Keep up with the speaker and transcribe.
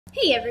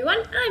Hey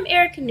everyone, I'm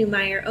Erica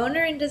Newmeyer,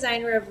 owner and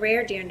designer of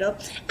Rare Dirndl,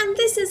 and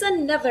this is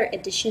another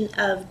edition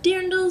of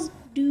Dirndl's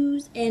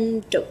Do's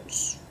and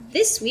Don'ts.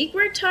 This week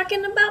we're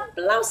talking about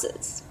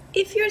blouses.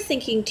 If you're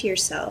thinking to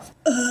yourself,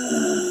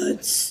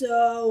 it's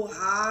so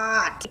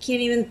hot, I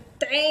can't even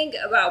think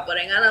about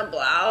putting on a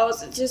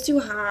blouse, it's just too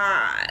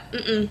hot.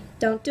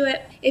 Don't do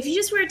it. If you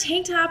just wear a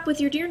tank top with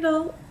your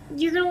dirndl,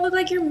 you're gonna look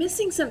like you're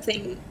missing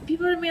something.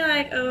 People are gonna be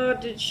like, oh,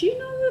 did she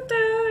know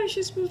that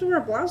she's supposed to wear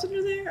a blouse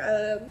under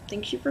there? I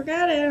think she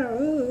forgot it.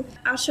 Oh.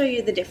 I'll show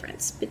you the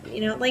difference. But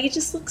it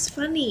just looks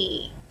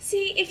funny.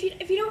 See, if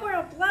you don't wear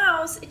a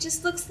blouse, it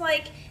just looks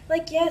like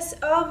yes,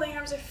 oh, my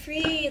arms are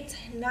free, it's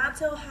not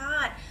so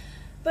hot.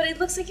 But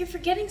it looks like you're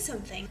forgetting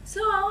something. So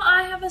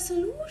I have a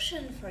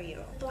solution for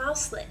you.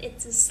 Blouse slit.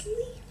 It's a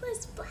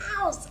sleeveless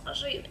blouse. I'll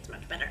show you. It's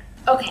much better.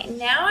 Okay,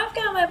 now I've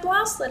got my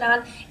blouse slit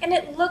on, and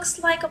it looks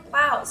like a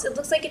blouse. It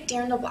looks like a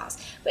dirndl blouse,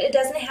 but it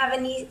doesn't have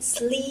any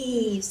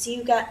sleeves. So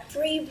you've got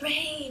free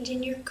range,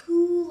 and you're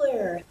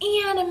cooler.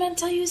 And I'm gonna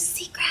tell you a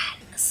secret.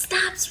 It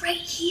stops right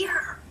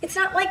here. It's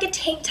not like a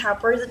tank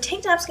top where the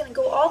tank top's gonna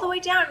go all the way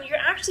down, and you're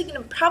actually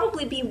gonna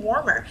probably be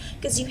warmer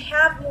because you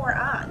have more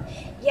on.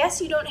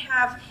 Yes, you don't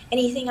have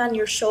anything on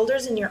your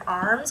shoulders and your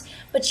arms,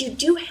 but you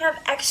do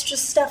have extra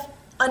stuff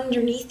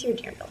underneath your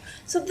dirndl.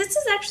 So this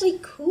is actually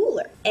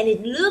cooler, and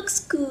it looks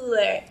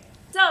cooler.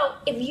 So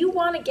if you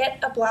want to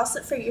get a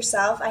blouselet for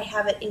yourself, I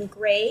have it in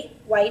gray,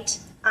 white,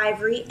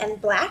 ivory, and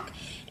black,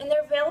 and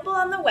they're available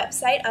on the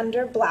website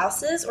under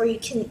blouses, or you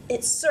can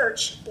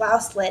search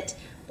blouselet,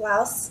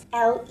 blouse,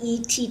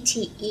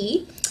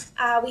 L-E-T-T-E.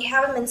 We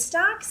have them in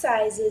stock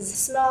sizes,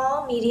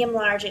 small, medium,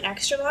 large, and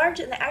extra large.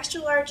 And the extra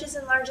larges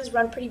and larges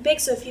run pretty big,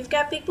 so if you've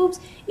got big boobs,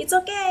 it's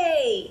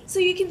okay. So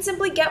you can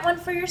simply get one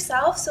for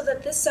yourself so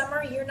that this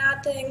summer you're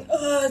not thinking,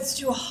 oh, it's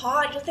too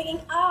hot. You're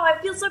thinking, oh,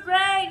 I feel so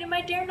great in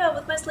my dirndl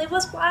with my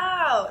sleeveless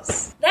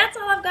blouse. That's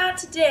all I've got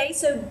today,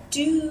 so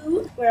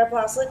do wear a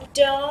blouselet.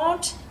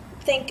 Don't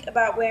think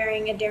about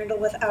wearing a dirndl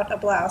without a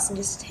blouse and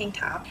just a tank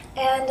top.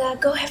 And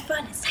go have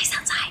fun. It's nice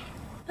outside.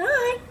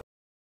 Bye.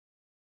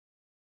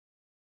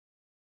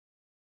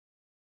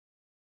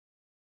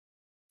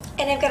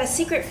 And I've got a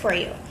secret for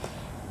you.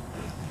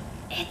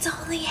 It's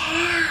only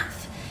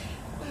half.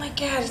 Oh my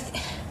god,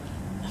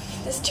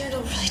 this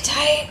dirndl really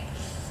tight.